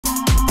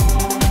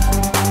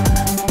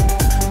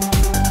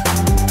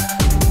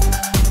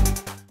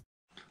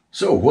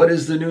So what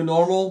is the new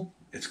normal?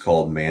 It's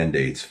called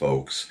mandates,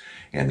 folks,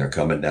 and they're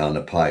coming down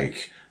the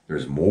pike.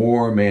 There's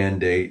more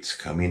mandates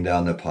coming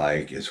down the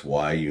pike. It's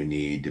why you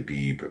need to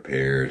be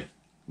prepared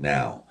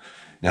now.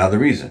 Now, the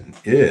reason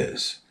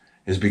is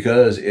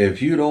because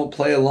if you don't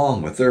play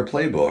along with their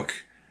playbook,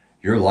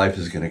 your life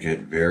is going to get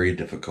very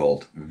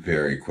difficult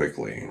very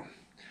quickly.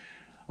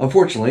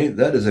 Unfortunately,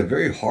 that is a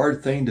very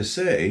hard thing to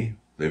say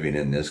living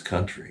in this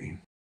country.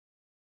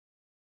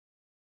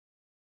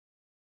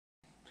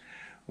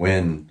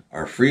 When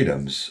our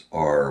freedoms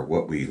are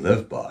what we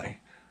live by,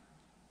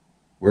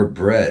 we're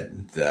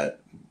bred that,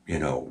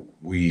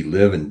 we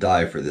live and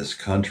die for this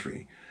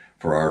country,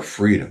 for our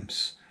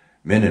freedoms.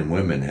 Men and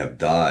women have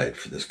died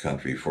for this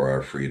country, for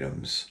our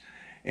freedoms.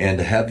 And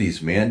to have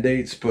these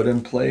mandates put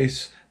in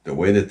place, the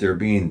way that they're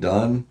being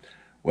done,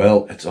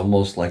 well, it's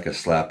almost like a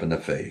slap in the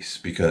face,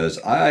 because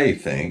I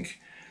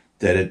think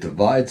that it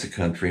divides the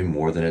country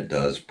more than it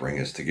does bring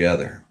us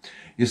together.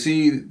 You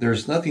see,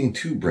 there's nothing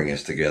to bring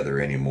us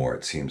together anymore,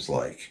 it seems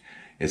like.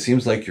 It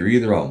seems like you're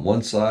either on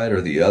one side or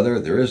the other.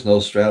 There is no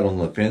straddling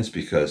the fence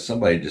because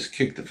somebody just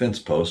kicked the fence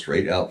post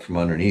right out from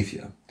underneath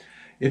you.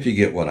 If you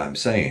get what I'm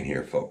saying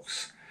here,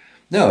 folks.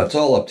 Now, it's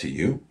all up to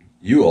you.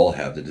 You all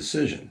have the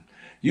decision.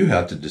 You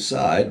have to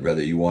decide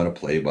whether you want to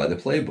play by the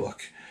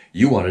playbook.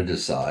 You want to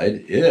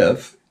decide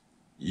if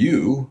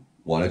you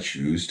want to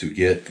choose to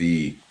get if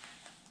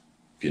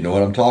you know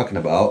what I'm talking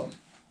about.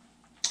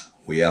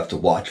 We have to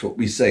watch what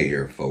we say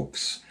here,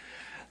 folks.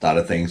 A lot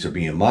of things are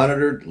being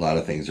monitored. A lot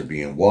of things are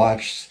being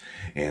watched.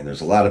 And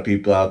there's a lot of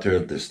people out there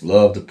that just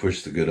love to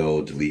push the good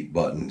old delete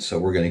button. So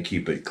we're going to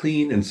keep it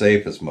clean and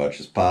safe as much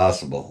as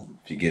possible.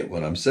 If you get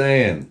what I'm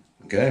saying.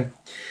 Okay?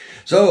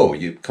 So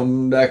you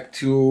come back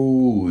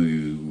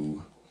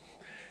to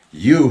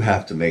you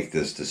have to make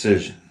this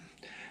decision.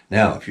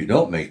 Now, if you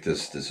don't make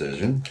this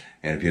decision,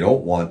 and if you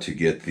don't want to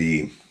get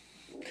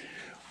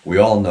we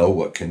all know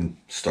what can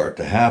start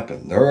to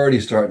happen. They're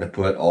already starting to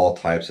put all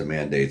types of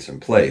mandates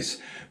in place.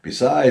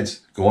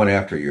 Besides going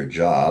after your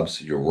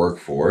jobs, your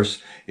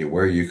workforce,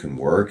 where you can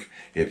work,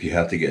 if you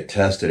have to get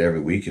tested every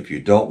week, if you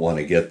don't want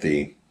to get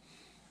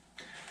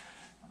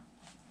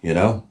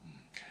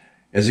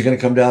is it going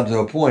to come down to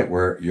a point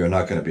where you're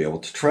not going to be able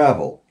to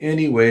travel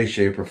any way,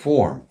 shape, or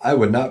form? I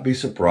would not be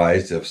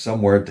surprised if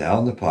somewhere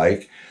down the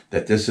pike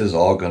that this is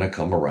all going to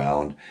come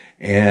around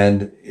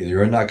and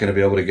you're not going to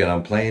be able to get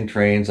on plane,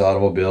 trains,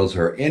 automobiles,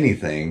 or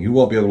anything. You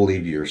won't be able to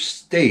leave your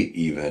state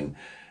even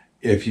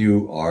if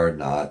you are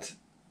not,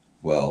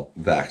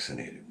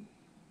 vaccinated.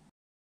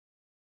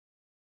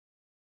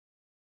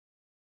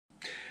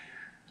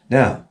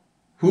 Now,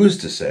 who's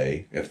to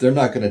say if they're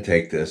not going to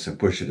take this and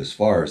push it as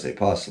far as they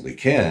possibly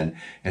can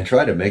and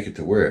try to make it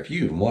to where if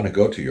you want to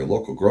go to your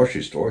local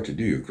grocery store to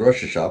do your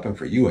grocery shopping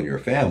for you and your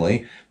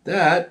family,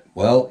 that,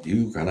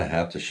 you're going to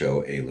have to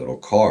show a little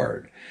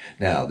card.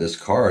 Now, this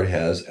card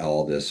has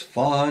all this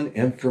fun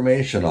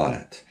information on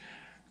it.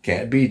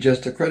 Can't be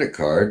just a credit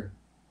card.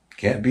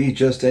 Can't be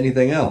just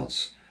anything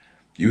else.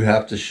 You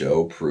have to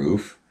show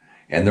proof,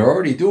 and they're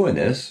already doing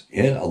this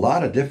in a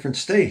lot of different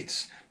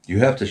states. You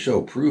have to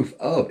show proof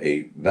of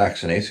a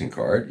vaccination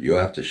card. You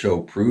have to show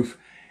proof,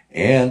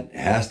 and it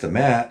has to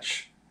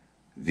match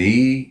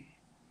the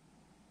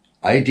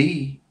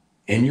ID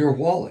in your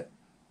wallet.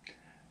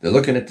 They're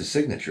looking at the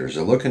signatures.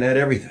 They're looking at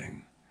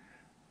everything.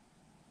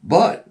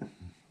 But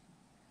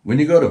when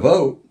you go to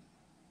vote,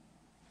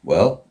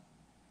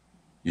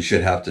 you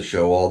should have to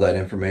show all that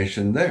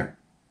information there,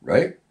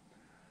 right?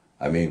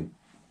 I mean,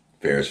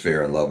 fair is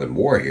fair in love and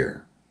war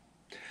here.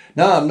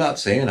 Now, I'm not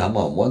saying I'm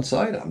on one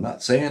side. I'm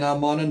not saying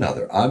I'm on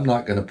another. I'm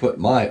not going to put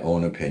my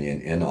own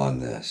opinion in on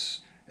this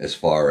as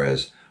far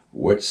as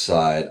which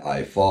side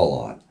I fall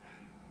on.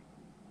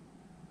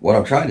 What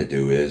I'm trying to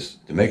do is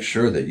to make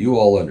sure that you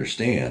all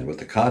understand what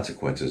the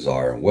consequences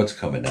are and what's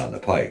coming down the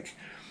pike.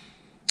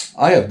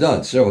 I have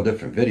done several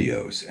different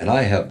videos, and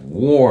I have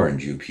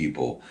warned you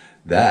people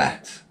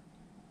that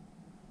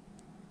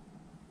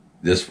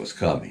this was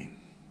coming.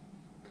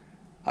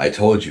 I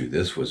told you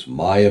this was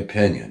my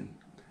opinion.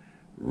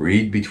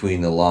 Read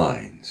between the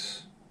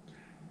lines.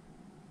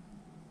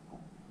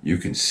 You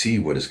can see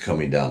what is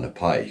coming down the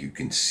pike. You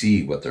can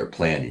see what they're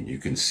planning. You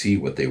can see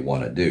what they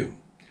want to do.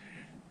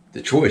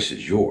 The choice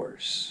is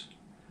yours.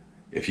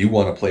 If you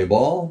want to play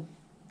ball,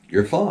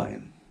 you're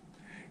fine.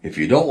 If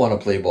you don't want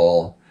to play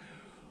ball,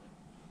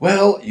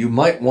 you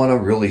might want to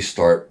really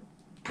start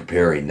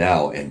preparing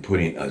now and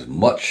putting as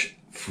much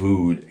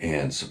food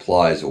and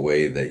supplies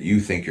away that you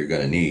think you're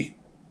going to need,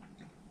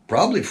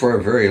 probably for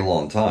a very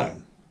long time.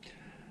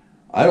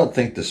 I don't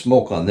think the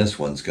smoke on this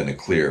one's going to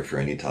clear for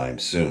any time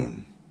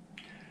soon.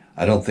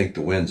 I don't think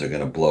the winds are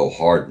going to blow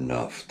hard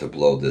enough to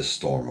blow this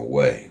storm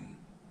away.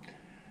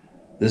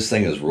 This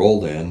thing has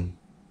rolled in.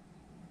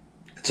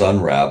 It's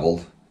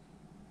unraveled.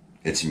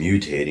 It's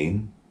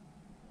mutating,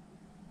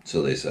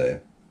 so they say.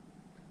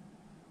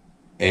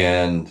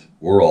 And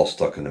we're all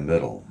stuck in the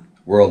middle.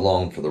 We're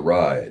along for the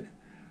ride.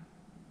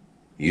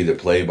 You either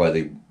play by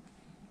the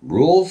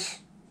rules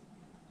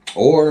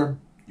or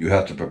you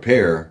have to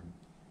prepare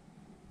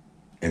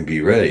and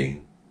be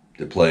ready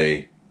to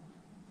play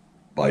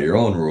by your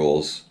own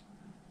rules,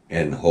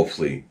 and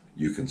hopefully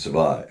you can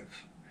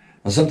survive.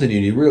 Now, something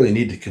you really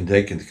need to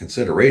take into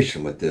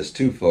consideration with this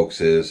too, folks,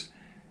 is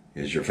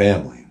your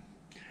family.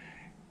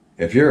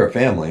 If you're a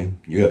family,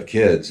 you have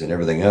kids and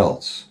everything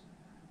else,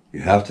 you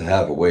have to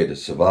have a way to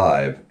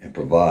survive and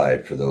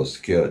provide for those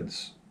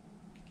kids.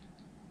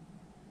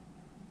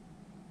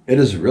 It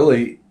has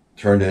really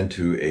turned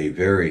into a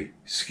very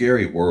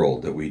scary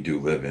world that we do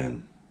live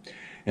in.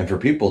 And for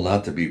people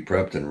not to be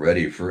prepped and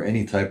ready for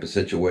any type of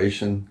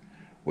situation,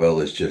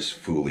 well, it's just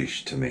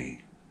foolish to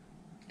me.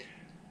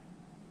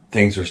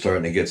 Things are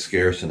starting to get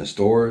scarce in the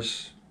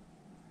stores.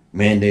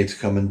 Mandates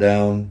coming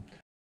down.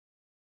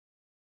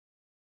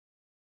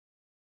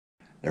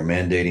 They're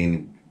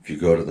mandating if you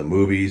go to the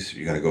movies,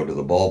 you're going to go to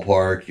the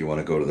ballpark, you want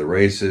to go to the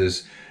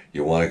races,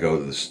 you want to go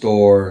to the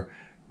store,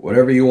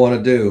 whatever you want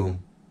to do,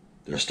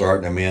 they're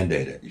starting to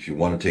mandate it. If you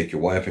want to take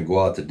your wife and go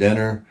out to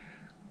dinner,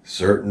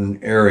 certain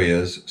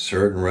areas,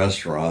 certain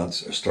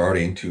restaurants are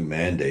starting to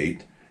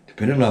mandate,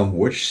 depending on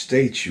which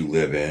states you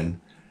live in,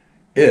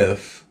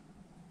 if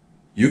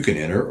you can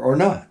enter or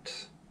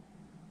not.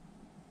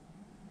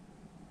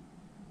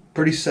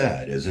 Pretty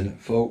sad, isn't it,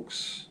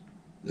 folks?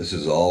 This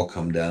has all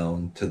come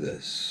down to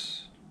this.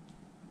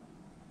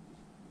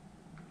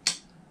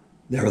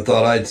 Never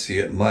thought I'd see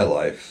it in my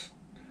life,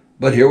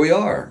 but here we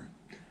are.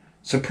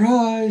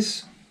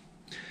 Surprise!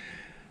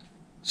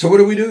 So what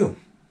do?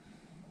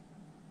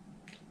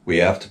 We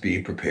have to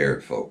be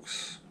prepared,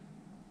 folks.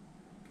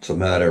 So no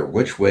matter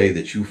which way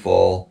that you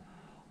fall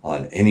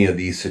on any of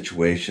these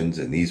situations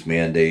and these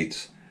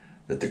mandates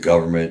that the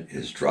government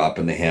is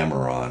dropping the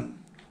hammer on,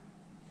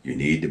 you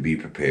need to be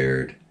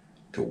prepared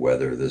to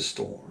weather this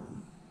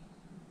storm.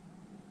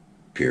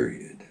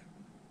 Period.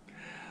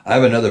 I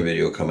have another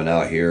video coming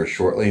out here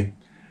shortly,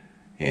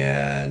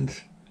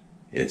 and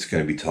it's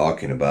going to be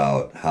talking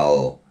about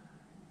how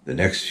the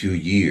next few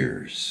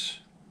years,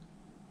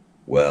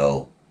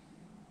 well,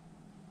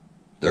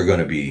 it's going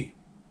to be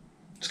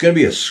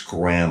a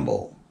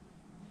scramble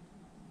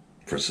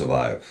for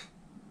survival,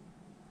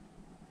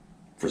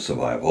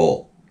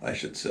 I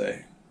should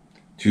say.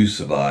 To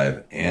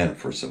survive and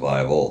for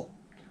survival.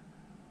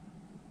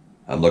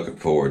 I'm looking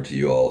forward to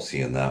you all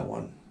seeing that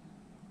one.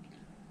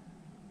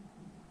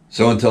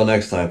 So until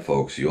next time,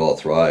 folks, you all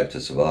thrive to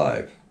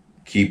survive.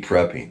 Keep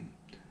prepping.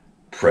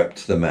 Prep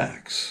to the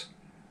max.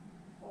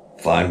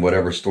 Find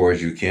whatever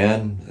stores you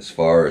can as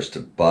far as to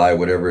buy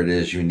whatever it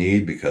is you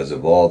need because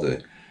of all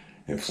the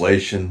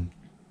inflation,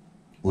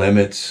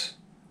 limits,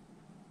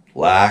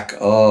 lack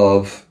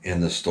of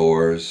in the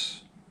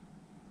stores,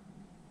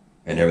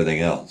 and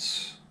everything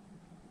else.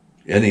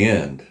 In the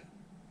end,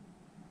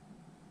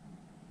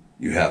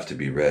 you have to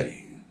be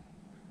ready.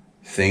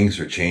 Things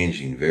are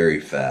changing very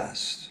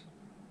fast.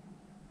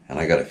 And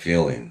I got a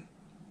feeling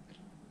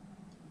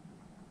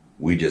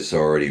we just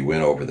already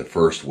went over the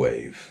first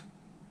wave.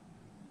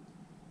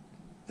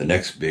 The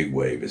next big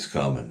wave is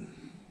coming.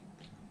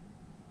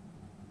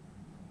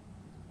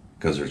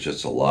 Because there's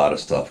just a lot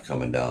of stuff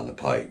coming down the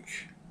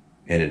pike.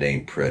 And it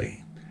ain't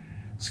pretty.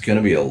 It's going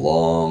to be a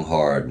long,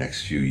 hard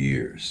next few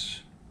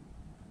years.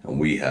 And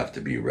we have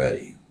to be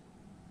ready.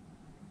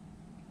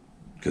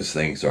 Because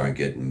things aren't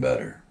getting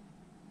better.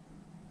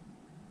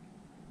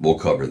 We'll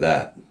cover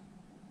that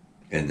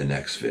in the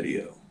next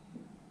video.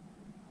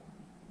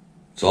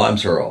 So I'm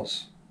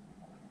Charles.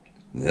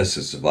 And this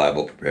is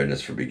Survival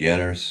Preparedness for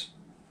Beginners.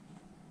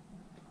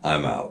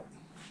 I'm out.